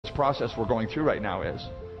process we're going through right now is.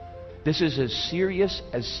 This is as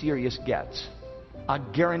serious gets. I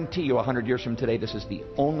guarantee you 100 years from today, this is the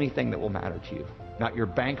only thing that will matter to you. Not your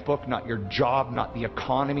bank book, not your job, not the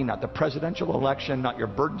economy, not the presidential election, not your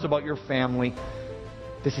burdens about your family.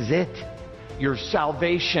 This is it. Your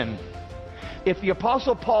salvation. If the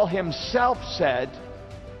Apostle Paul himself said,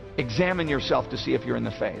 examine yourself to see if you're in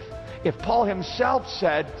the faith. If Paul himself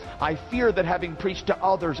said, I fear that having preached to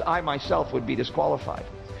others, I myself would be disqualified.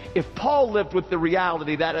 If Paul lived with the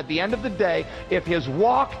reality that at the end of the day, if his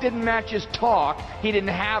walk didn't match his talk, he didn't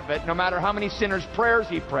have it, no matter how many sinners' prayers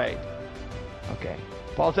he prayed. Okay.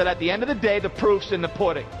 Paul said, at the end of the day, the proof's in the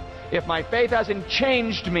pudding. If my faith hasn't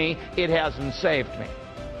changed me, it hasn't saved me.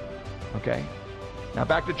 Okay. Now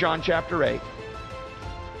back to John chapter 8.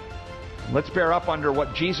 Let's bear up under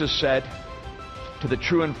what Jesus said to the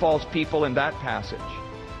true and false people in that passage.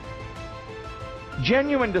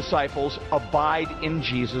 Genuine disciples abide in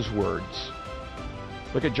Jesus' words.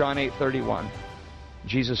 Look at John 8:31.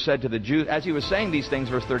 Jesus said to the Jews, as he was saying these things,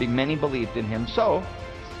 verse 30, many believed in him. So,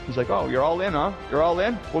 he's like, oh, you're all in, huh? You're all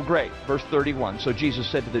in? Well, great. Verse 31. So Jesus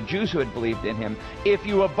said to the Jews who had believed in him, if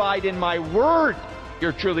you abide in my word,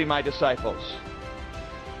 you're truly my disciples.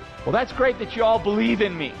 Well, that's great that you all believe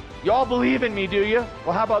in me. You all believe in me, do you?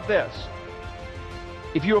 Well, how about this?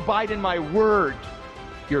 If you abide in my word,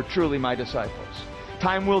 you're truly my disciples.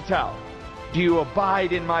 Time will tell. Do you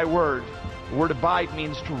abide in my word? The word abide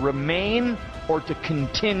means to remain or to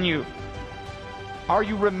continue. Are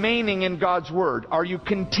you remaining in God's word? Are you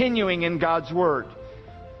continuing in God's word?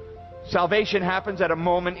 Salvation happens at a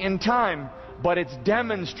moment in time, but it's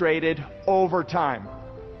demonstrated over time.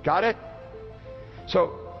 Got it?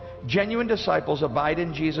 So, genuine disciples abide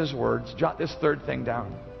in Jesus' words. Jot this third thing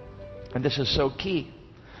down. And this is so key.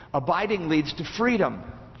 Abiding leads to freedom.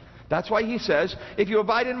 That's why he says, if you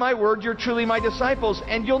abide in my word, you're truly my disciples,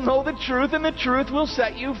 and you'll know the truth, and the truth will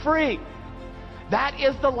set you free. That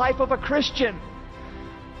is the life of a Christian.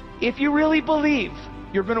 If you really believe,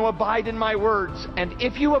 you're going to abide in my words. And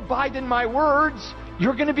if you abide in my words,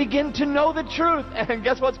 you're going to begin to know the truth. And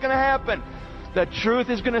guess what's going to happen? The truth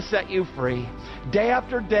is going to set you free. Day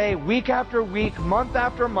after day, week after week, month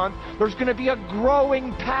after month, there's going to be a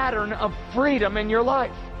growing pattern of freedom in your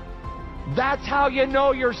life. That's how you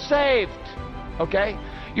know you're saved. Okay?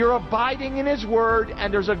 You're abiding in his word,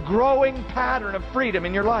 and there's a growing pattern of freedom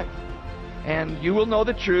in your life. And you will know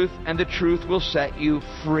the truth, and the truth will set you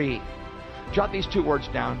free. Jot these two words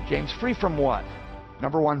down, James. Free from what?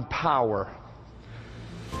 Number one, power.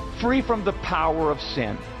 Free from the power of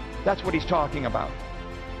sin. That's what he's talking about.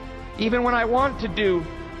 Even when I want to do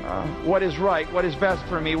what is right, what is best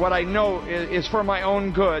for me, what I know is for my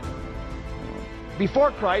own good.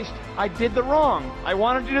 Before Christ, I did the wrong. I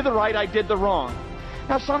wanted to do the right, I did the wrong.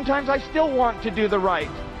 Now sometimes I still want to do the right,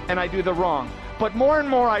 and I do the wrong. But more and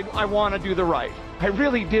more I want to do the right. I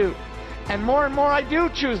really do. And more I do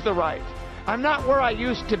choose the right. I'm not where I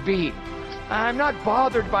used to be. I'm not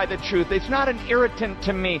bothered by the truth. It's not an irritant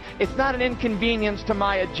to me. It's not an inconvenience to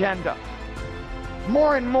my agenda.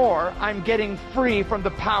 More and more, I'm getting free from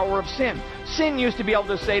the power of sin. Sin used to be able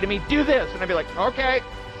to say to me, do this. And I'd be like, okay.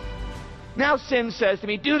 Now sin says to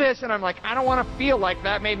me, do this. And I'm like, I don't want to feel like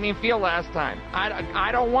that made me feel last time.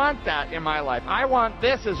 I don't want that in my life. I want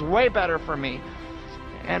this is way better for me.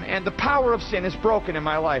 And the power of sin is broken in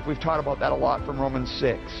my life. We've taught about that a lot from Romans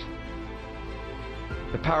 6.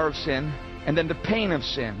 The power of sin, and then the pain of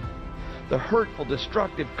sin. The hurtful,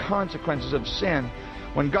 destructive consequences of sin.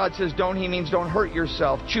 When God says don't, he means don't hurt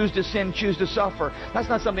yourself. Choose to sin, choose to suffer. That's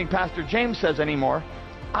not something Pastor James says anymore.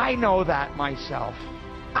 I know that myself.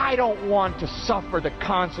 I don't want to suffer the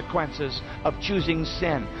consequences of choosing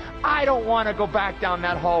sin. I don't want to go back down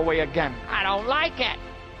that hallway again. I don't like it.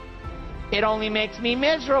 It only makes me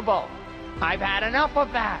miserable. I've had enough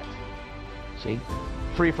of that. See?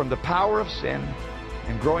 Free from the power of sin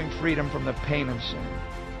and growing freedom from the pain of sin.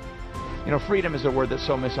 You know, freedom is a word that's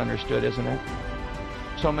so misunderstood, isn't it?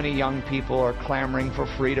 So many young people are clamoring for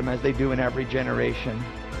freedom, as they do in every generation.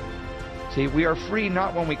 See, we are free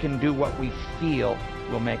not when we can do what we feel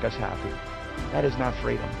will make us happy. That is not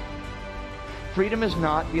freedom. Freedom is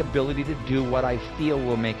not the ability to do what I feel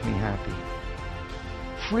will make me happy.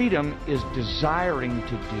 Freedom is desiring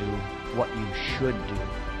to do what you should do.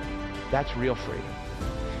 That's real freedom.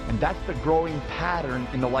 And that's the growing pattern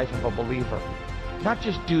in the life of a believer. Not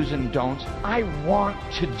just do's and don'ts. I want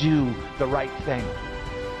to do the right thing.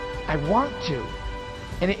 I want to.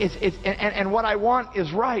 And what I want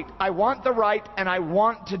is right. I want the right, and I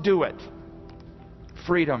want to do it.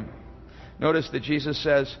 Freedom. Notice that Jesus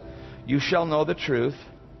says, you shall know the truth,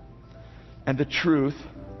 and the truth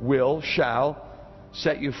shall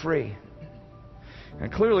set you free.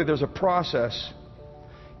 And clearly there's a process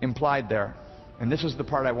implied there. And this is the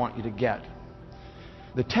part I want you to get.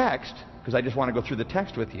 The text, because I just want to go through the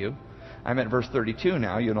text with you. I'm at verse 32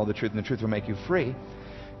 now. You know the truth, and the truth will make you free.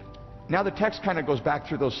 Now the text kind of goes back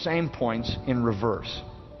through those same points in reverse.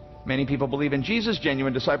 Many people believe in Jesus.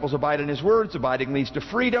 Genuine disciples abide in His words. Abiding leads to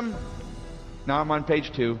freedom. Now I'm on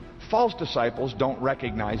page 2. False disciples don't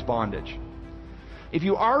recognize bondage. If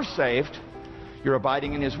you are saved, you're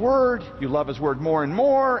abiding in His word, you love His word more and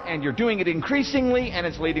more, and you're doing it increasingly, and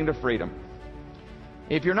it's leading to freedom.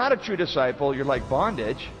 If you're not a true disciple, you're like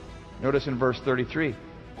bondage. Notice in verse 33,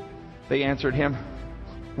 they answered him,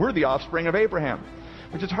 "We're the offspring of Abraham."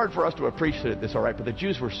 Which is hard for us to appreciate this, all right, but the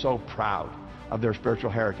Jews were so proud of their spiritual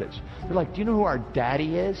heritage. They're like, do you know who our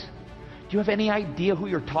daddy is? Do you have any idea who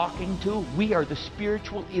you're talking to? We are the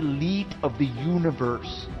spiritual elite of the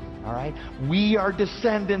universe. All right? We are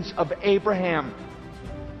descendants of Abraham.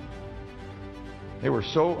 They were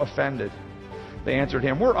so offended. They answered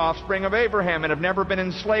him, "We're offspring of Abraham and have never been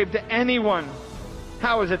enslaved to anyone.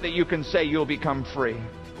 How is it that you can say you'll become free?"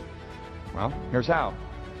 Well, here's how.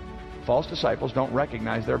 False disciples don't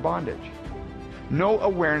recognize their bondage. No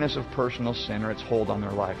awareness of personal sin or its hold on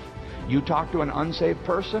their life. You talk to an unsaved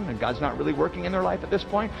person and God's not really working in their life at this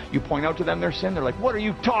point. You point out to them their sin. They're like, "What are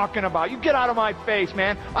you talking about? You get out of my face,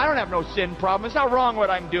 man. I don't have no sin problem. It's not wrong what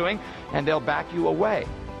I'm doing." And they'll back you away.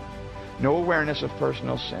 No awareness of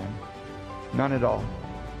personal sin. None at all.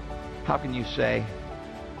 How can you say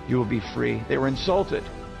you will be free? They were insulted.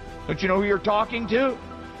 Don't you know who you're talking to?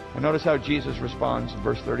 And notice how Jesus responds in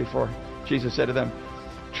verse 34. Jesus said to them,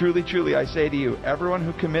 "Truly, truly, I say to you, everyone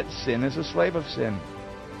who commits sin is a slave of sin."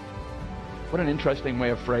 What an interesting way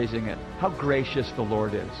of phrasing it. How gracious the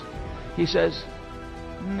Lord is. He says,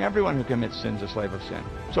 everyone who commits sin is a slave of sin.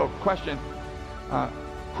 So, question,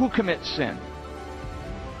 who commits sin?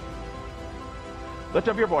 Lift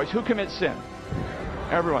up your voice. Who commits sin?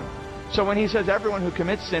 Everyone. So when he says everyone who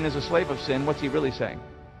commits sin is a slave of sin, what's he really saying?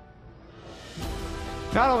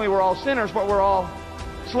 Not only we're all sinners, but we're all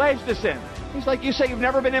slaves to sin. He's like, you say you've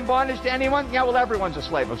never been in bondage to anyone? Yeah, well, everyone's a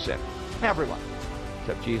slave of sin. Everyone.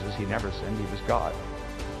 Except Jesus, he never sinned. He was God.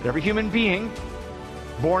 But every human being,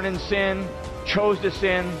 born in sin, chose to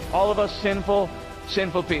sin, all of us sinful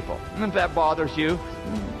people. And if that bothers you,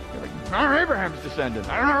 you're like, I'm Abraham's descendant.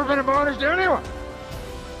 I've never been in bondage to anyone.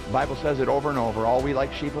 The Bible says it over and over. All we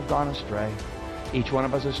like sheep have gone astray. Each one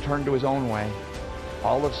of us has turned to his own way.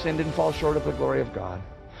 All have sinned and fall short of the glory of God.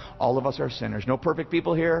 All of us are sinners. No perfect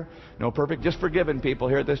people here. No perfect, just forgiven people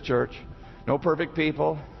here at this church. No perfect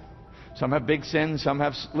people. Some have big sins. Some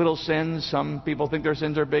have little sins. Some people think their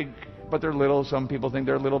sins are big, but they're little. Some people think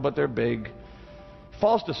they're little, but they're big.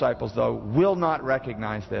 False disciples, though, will not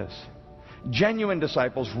recognize this. Genuine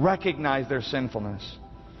disciples recognize their sinfulness.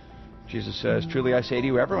 Jesus says, truly I say to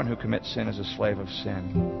you, everyone who commits sin is a slave of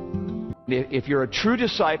sin. If you're a true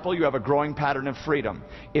disciple, you have a growing pattern of freedom.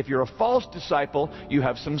 If you're a false disciple, you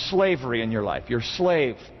have some slavery in your life. You're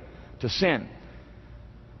slave to sin.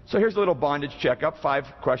 So here's a little bondage checkup. 5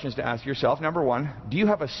 questions to ask yourself. Number 1, do you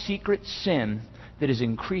have a secret sin that is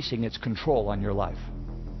increasing its control on your life?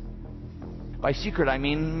 By secret, I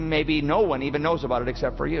mean maybe no one even knows about it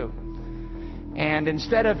except for you. And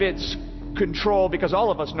instead of its control, because all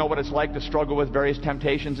of us know what it's like to struggle with various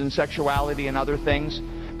temptations and sexuality and other things.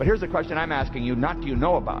 But here's the question I'm asking you, not do you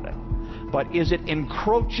know about it, but is it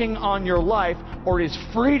encroaching on your life, or is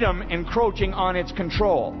freedom encroaching on its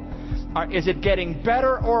control? Is it getting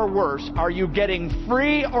better or worse? Are you getting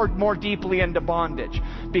free or more deeply into bondage?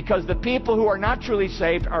 Because the people who are not truly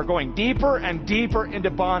saved are going deeper and deeper into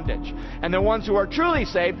bondage. And the ones who are truly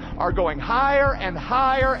saved are going higher and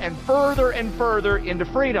higher and further into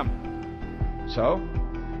freedom. So,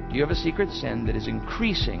 do you have a secret sin that is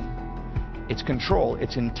increasing its control,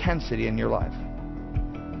 its intensity in your life?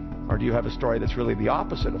 Or do you have a story that's really the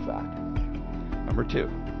opposite of that? Number 2.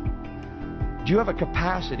 Do you have a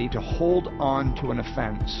capacity to hold on to an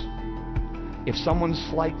offense? If someone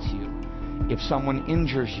slights you, if someone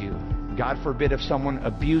injures you, God forbid if someone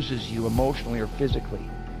abuses you emotionally or physically,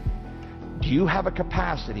 do you have a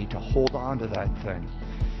capacity to hold on to that thing?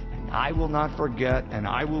 And I will not forget, and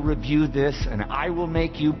I will review this, and I will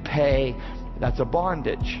make you pay. That's a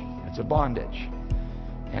bondage. That's a bondage.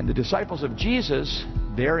 And the disciples of Jesus,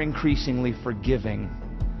 they're increasingly forgiving.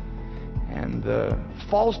 And the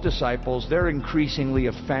false disciples, they're increasingly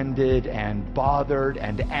offended and bothered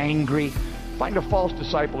and angry. Find a false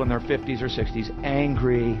disciple in their 50s or 60s,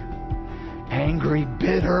 angry,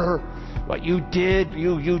 bitter. What you did,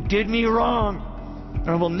 you did me wrong. And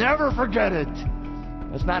I will never forget it.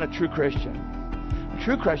 That's not a true Christian. A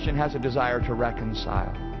true Christian has a desire to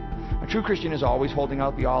reconcile. A true Christian is always holding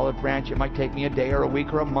out the olive branch. It might take me a day or a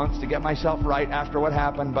week or a month to get myself right after what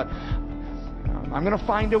happened, but I'm going to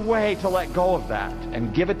find a way to let go of that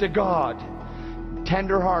and give it to God.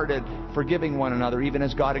 Tender-hearted, forgiving one another, even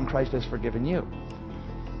as God in Christ has forgiven you.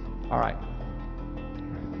 All right.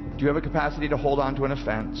 Do you have a capacity to hold on to an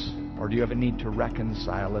offense, or do you have a need to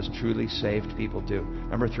reconcile as truly saved people do?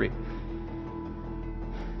 Number 3.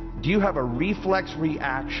 Do you have a reflex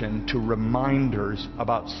reaction to reminders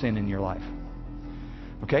about sin in your life?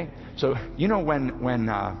 Okay? So, you know when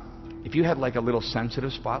if you had like a little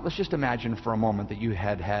sensitive spot, let's just imagine for a moment that you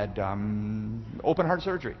had open heart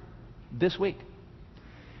surgery this week.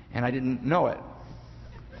 And I didn't know it.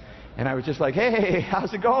 And I was just like, hey,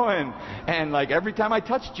 how's it going? And like every time I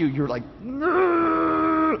touched you, you're like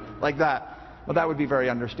that. Well, that would be very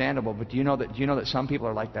understandable. But do you know that some people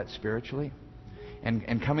are like that spiritually?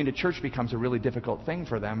 And coming to church becomes a really difficult thing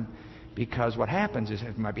for them, because what happens is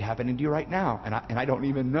it might be happening to you right now, and I don't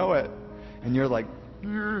even know it. And you're like,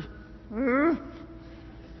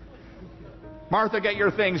 Martha, get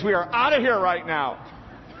your things. We are out of here right now.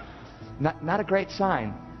 Not a great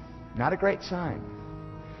sign. Not a great sign.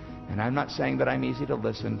 And I'm not saying that I'm easy to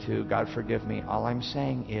listen to. God forgive me. All I'm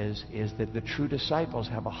saying is that the true disciples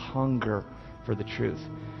have a hunger for the truth.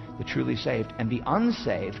 The truly saved. And the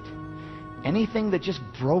unsaved, anything that just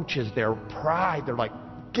broaches their pride, they're like,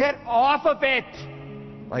 get off of it!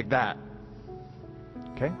 Like that.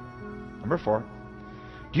 Okay? Number 4.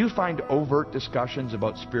 Do you find overt discussions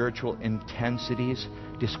about spiritual intensities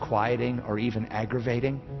disquieting or even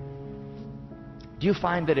aggravating? Do you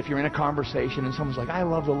find that if you're in a conversation and someone's like, I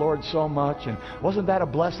love the Lord so much, and wasn't that a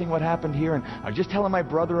blessing what happened here, and I was just telling my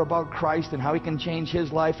brother about Christ and how he can change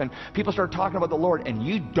his life, and people start talking about the Lord, and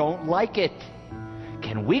you don't like it?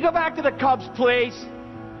 Can we go back to the Cubs, please?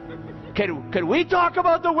 Could we talk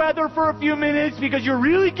about the weather for a few minutes, because you're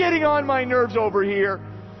really getting on my nerves over here? Do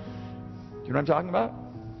you know what I'm talking about?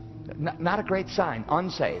 Not a great sign.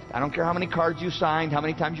 Unsaved. I don't care how many cards you signed, how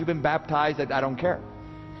many times you've been baptized, I don't care.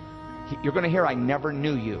 You're going to hear, I never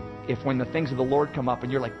knew you, if when the things of the Lord come up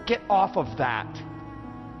and you're like, get off of that.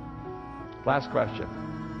 Last question.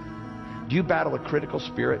 Do you battle a critical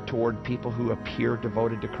spirit toward people who appear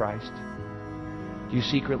devoted to Christ? Do you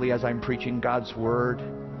secretly, as I'm preaching God's Word,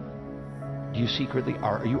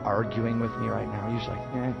 are you arguing with me right now? You're just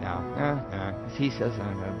like, no. He says,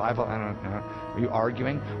 the Bible, I don't know. Are you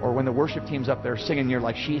arguing? Or when the worship team's up there singing, you're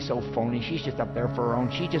like, she's so phony. She's just up there for her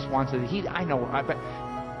own. She just wants it. I know. But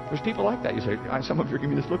there's people like that. You say, some of you are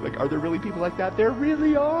giving me this look like, are there really people like that? There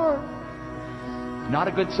really are. Not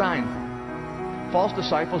a good sign. False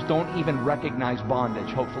disciples don't even recognize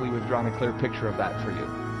bondage. Hopefully we've drawn a clear picture of that for you.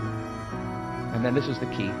 And then this is the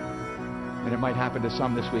key. And it might happen to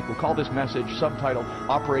some this week. We'll call this message subtitled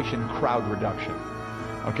Operation Crowd Reduction.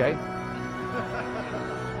 Okay?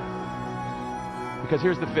 Because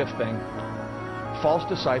here's the 5th thing. False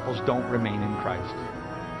disciples don't remain in Christ.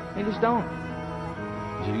 They just don't.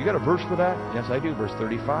 You say, you got a verse for that? Yes, I do. Verse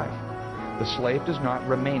 35. The slave does not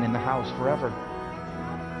remain in the house forever.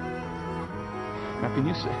 Now, can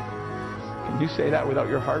you say that without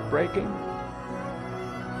your heart breaking?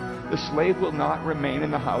 The slave will not remain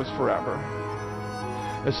in the house forever.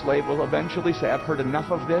 The slave will eventually say, I've heard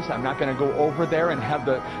enough of this. I'm not going to go over there and have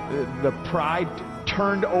the pride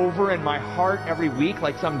turned over in my heart every week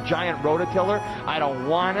like some giant rototiller. I don't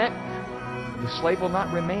want it. The slave will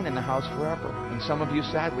not remain in the house forever. And some of you,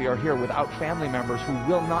 sadly, are here without family members who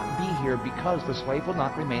will not be here because the slave will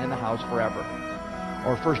not remain in the house forever.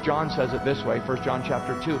 Or 1 John says it this way, 1 John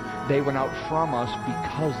chapter 2, they went out from us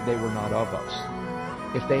because they were not of us.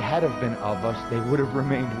 If they had have been of us, they would have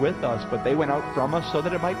remained with us. But they went out from us so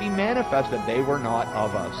that it might be manifest that they were not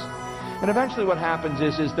of us. And eventually what happens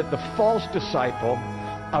is that the false disciple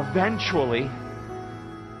eventually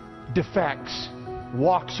defects,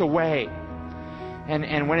 walks away.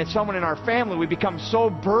 And when it's someone in our family, we become so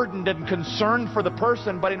burdened and concerned for the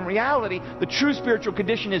person. But in reality, the true spiritual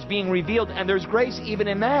condition is being revealed, and there's grace even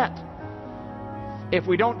in that. If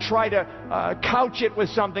we don't try to couch it with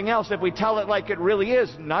something else, if we tell it like it really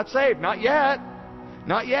is, not saved, not yet,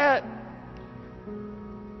 not yet.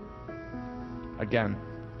 Again,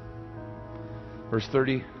 verse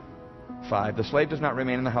 35, the slave does not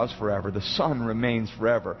remain in the house forever, the son remains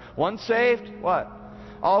forever. Once saved, what?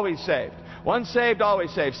 Always saved. Once saved, always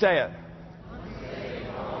saved. Say it. Saved,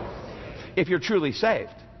 always saved. If you're truly saved.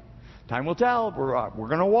 Time will tell. We're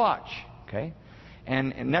going to watch. Okay?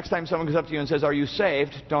 And next time someone comes up to you and says, are you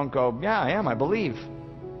saved? Don't go, yeah, I am, I believe.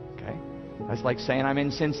 Okay? That's like saying I'm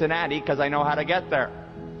in Cincinnati because I know how to get there.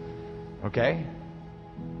 Okay?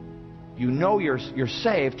 You know you're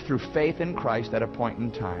saved through faith in Christ at a point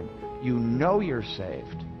in time. You know you're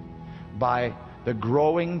saved by the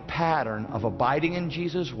growing pattern of abiding in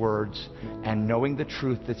Jesus' words and knowing the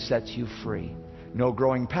truth that sets you free. No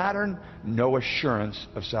growing pattern, no assurance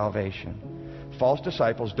of salvation. False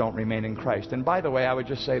disciples don't remain in Christ. And by the way, I would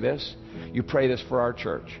just say this. You pray this for our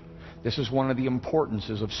church. This is one of the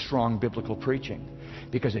importances of strong biblical preaching.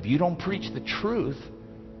 Because if you don't preach the truth,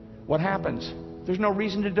 what happens? There's no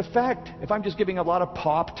reason to defect. If I'm just giving a lot of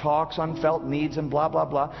pop talks on felt needs and blah, blah,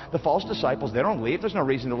 blah, the false disciples, they don't leave. There's no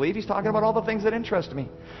reason to leave. He's talking about all the things that interest me.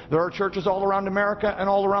 There are churches all around America and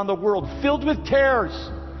all around the world filled with tares.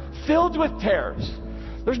 Filled with tares.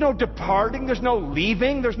 There's no departing. There's no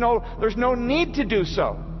leaving. There's no need to do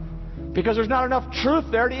so. Because there's not enough truth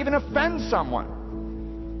there to even offend someone.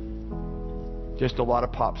 Just a lot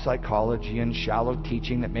of pop psychology and shallow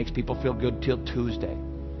teaching that makes people feel good till Tuesday.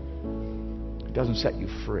 It doesn't set you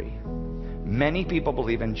free. Many people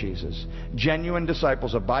believe in Jesus. Genuine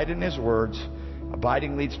disciples abide in His words.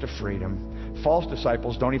 Abiding leads to freedom. False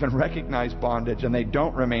disciples don't even recognize bondage, and they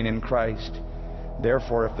don't remain in Christ.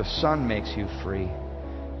 Therefore, if the Son makes you free,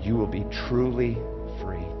 you will be truly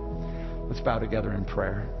free. Let's bow together in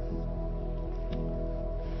prayer.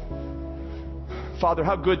 Father,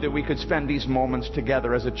 how good that we could spend these moments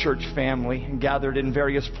together as a church family, gathered in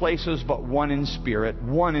various places, but one in spirit,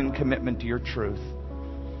 one in commitment to your truth.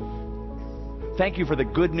 Thank you for the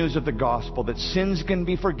good news of the gospel, that sins can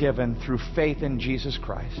be forgiven through faith in Jesus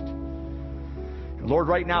Christ. Lord,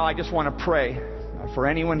 right now I just want to pray for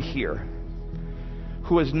anyone here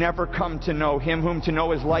who has never come to know Him whom to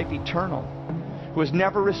know is life eternal, who has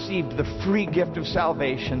never received the free gift of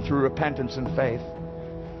salvation through repentance and faith.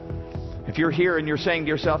 If you're here and you're saying to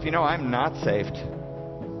yourself, you know, I'm not saved,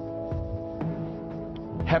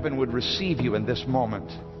 heaven would receive you in this moment.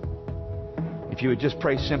 If you would just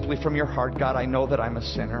pray simply from your heart, God, I know that I'm a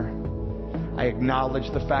sinner. I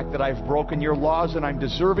acknowledge the fact that I've broken your laws and I'm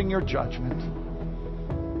deserving your judgment.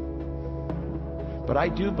 But I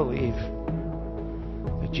do believe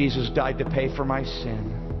that Jesus died to pay for my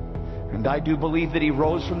sin. And I do believe that He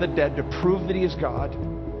rose from the dead to prove that He is God.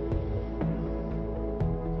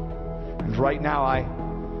 And right now I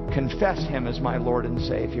confess Him as my Lord and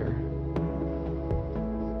Savior.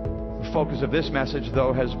 The focus of this message,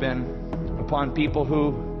 though, has been upon people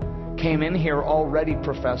who came in here already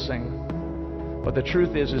professing. But the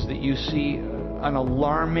truth is that you see an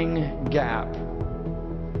alarming gap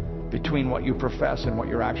between what you profess and what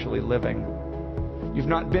you're actually living. You've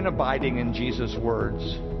not been abiding in Jesus'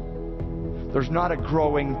 words. There's not a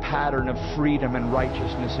growing pattern of freedom and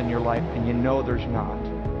righteousness in your life, and you know there's not.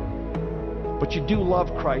 But you do love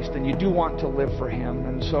Christ and you do want to live for Him.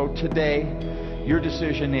 And so today, your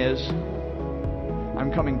decision is,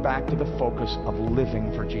 I'm coming back to the focus of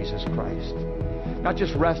living for Jesus Christ. Not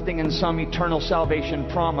just resting in some eternal salvation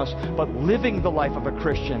promise, but living the life of a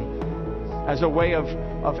Christian as a way of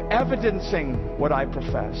evidencing what I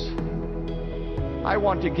profess. I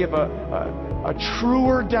want to give a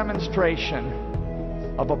truer demonstration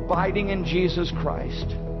of abiding in Jesus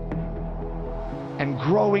Christ and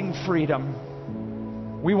growing freedom.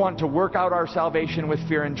 We want to work out our salvation with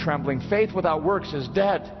fear and trembling. Faith without works is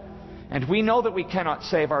dead. And we know that we cannot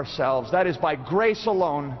save ourselves. That is by grace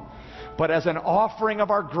alone. But as an offering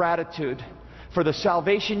of our gratitude for the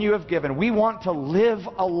salvation you have given, we want to live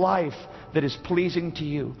a life that is pleasing to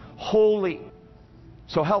you, holy.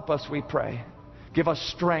 So help us, we pray. Give us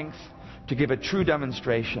strength to give a true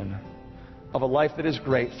demonstration of a life that is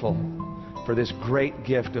grateful for this great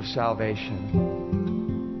gift of salvation.